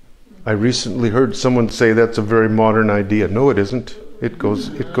 I recently heard someone say that's a very modern idea. No, it isn't. It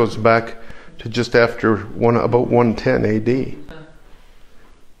goes back to just after about 110 AD.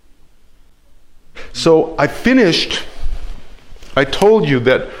 So I finished. I told you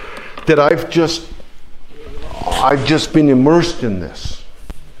that I've just been immersed in this,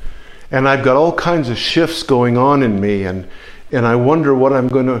 and I've got all kinds of shifts going on in me, and I wonder where I'm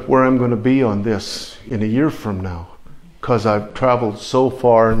going to be on this in a year from now, because I've traveled so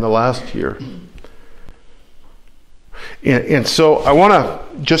far in the last year. And so I want to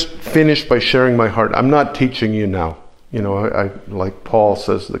just finish by sharing my heart. I'm not teaching you now. You know, I like Paul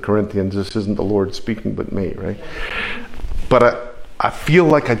says to the Corinthians, this isn't the Lord speaking but me, right? But I feel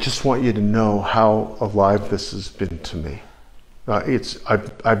like I just want you to know how alive this has been to me.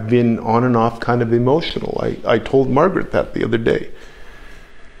 I've been on and off kind of emotional. I told Margaret that the other day.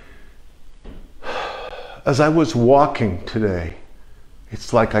 As I was walking today,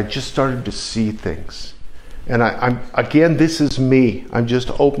 it's like I just started to see things. And again, this is me. I'm just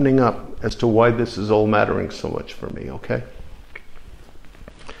opening up as to why this is all mattering so much for me, okay?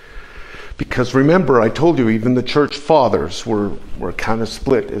 Because remember, I told you, even the church fathers were kind of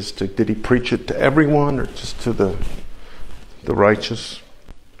split as to, did he preach it to everyone or just to the righteous?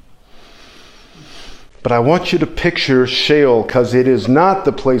 But I want you to picture Sheol, because it is not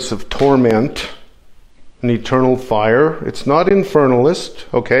the place of torment, an eternal fire. It's not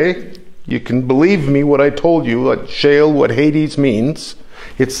infernalist, okay? You can believe me what I told you, what Sheol, what Hades means.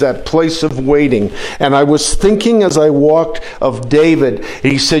 It's that place of waiting. And I was thinking as I walked of David,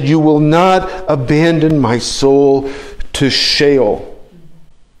 and he said, you will not abandon my soul to Sheol.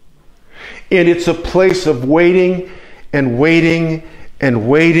 And it's a place of waiting and waiting and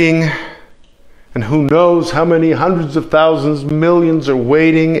waiting. And who knows how many hundreds of thousands, millions are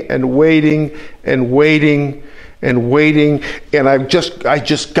waiting and waiting and waiting and waiting. And I just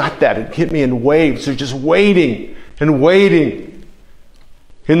got that. It hit me in waves. They're just waiting and waiting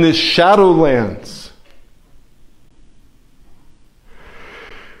in this shadowlands.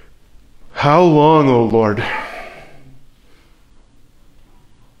 How long, O Lord?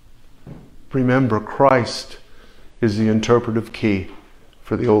 Remember, Christ is the interpretive key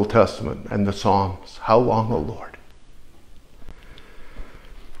for the Old Testament and the Psalms. How long, O Lord?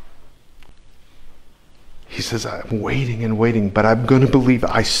 He says, I'm waiting and waiting, but I'm going to believe.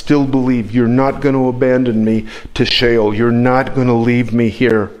 I still believe you're not going to abandon me to Sheol. You're not going to leave me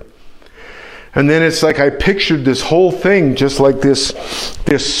here. And then it's like I pictured this whole thing just like this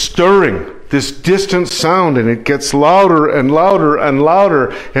stirring. this distant sound, and it gets louder and louder and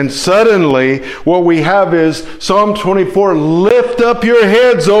louder. And suddenly what we have is Psalm 24, lift up your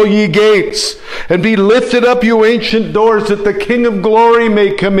heads, O ye gates, and be lifted up, you ancient doors, that the King of glory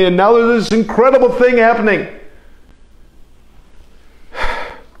may come in. Now there's this incredible thing happening.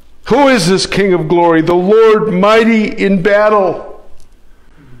 Who is this King of glory? The Lord mighty in battle.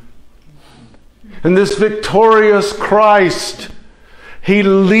 And this victorious Christ, He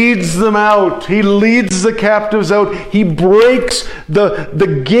leads them out. He leads the captives out. He breaks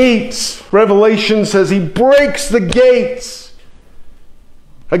the gates. Revelation says He breaks the gates.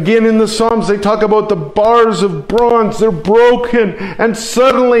 Again, in the Psalms, they talk about the bars of bronze. They're broken. And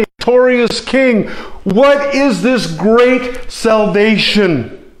suddenly, victorious King, what is this great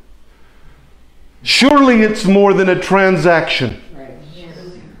salvation? Surely it's more than a transaction.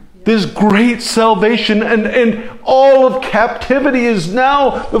 This great salvation, and all of captivity is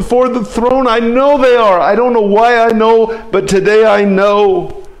now before the throne. I know they are. I don't know why I know, but today I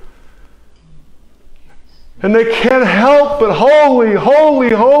know. And they can't help but holy, holy,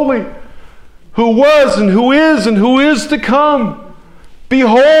 holy, who was and who is to come.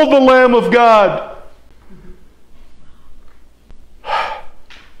 Behold the Lamb of God.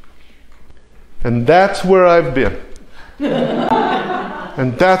 And that's where I've been.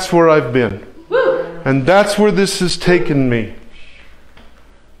 And that's where I've been. And that's where this has taken me.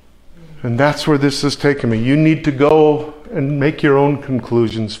 And that's where this has taken me. You need to go and make your own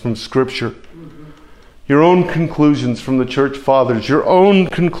conclusions from Scripture. Your own conclusions from the church fathers. Your own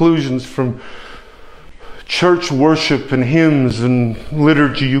conclusions from church worship and hymns and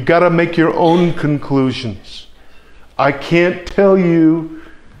liturgy. You've got to make your own conclusions. I can't tell you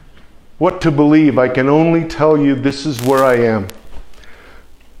what to believe. I can only tell you this is where I am.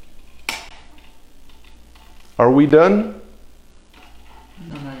 Are we done?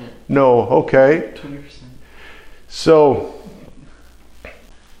 No, not yet. No, okay. 20%. So,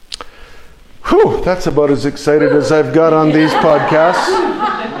 that's about as excited as I've got on these podcasts.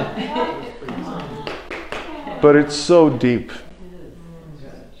 But it's so deep.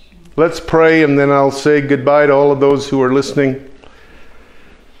 Let's pray, and then I'll say goodbye to all of those who are listening.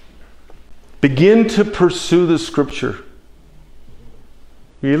 Begin to pursue the Scripture.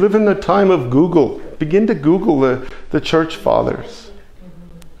 You live in the time of Google. Begin to Google the church fathers.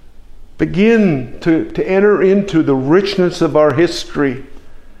 Begin to enter into the richness of our history.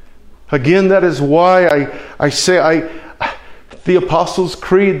 Again, that is why I say the Apostles'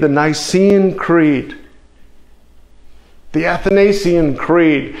 Creed, the Nicene Creed, the Athanasian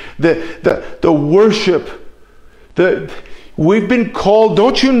Creed, the worship, we've been called,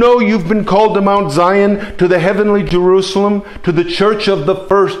 don't you know you've been called to Mount Zion, to the heavenly Jerusalem, to the church of the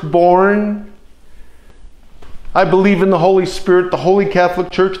firstborn? I believe in the Holy Spirit, the Holy Catholic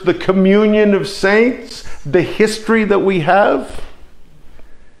Church, the communion of saints, the history that we have.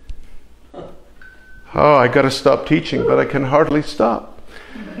 Oh, I got to stop teaching, but I can hardly stop.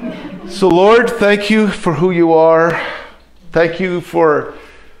 So Lord, thank you for who you are. Thank you for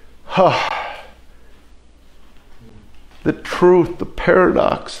the truth, the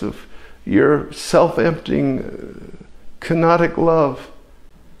paradox of your self-emptying, kenotic love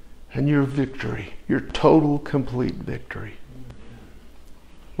and your victory, your total, complete victory.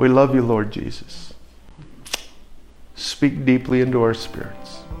 We love you, Lord Jesus. Speak deeply into our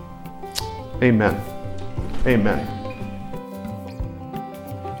spirits. Amen. Amen.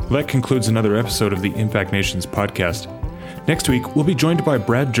 That concludes another episode of the Impact Nations podcast. Next week, we'll be joined by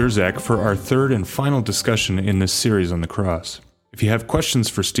Brad Jerzak for our third and final discussion in this series on the cross. If you have questions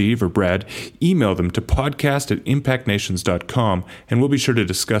for Steve or Brad, email them to podcast@impactnations.com and we'll be sure to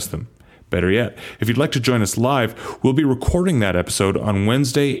discuss them. Better yet, if you'd like to join us live, we'll be recording that episode on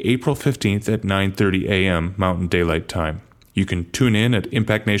Wednesday, April 15th at 9:30 a.m. Mountain Daylight Time. You can tune in at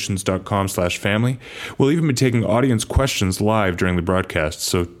impactnations.com/family. We'll even be taking audience questions live during the broadcast,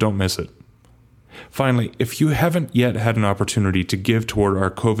 so don't miss it. Finally, if you haven't yet had an opportunity to give toward our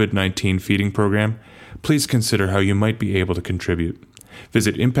COVID-19 feeding program, please consider how you might be able to contribute.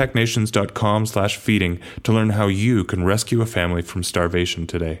 Visit impactnations.com/feeding to learn how you can rescue a family from starvation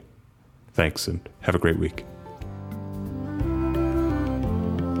today. Thanks, and have a great week.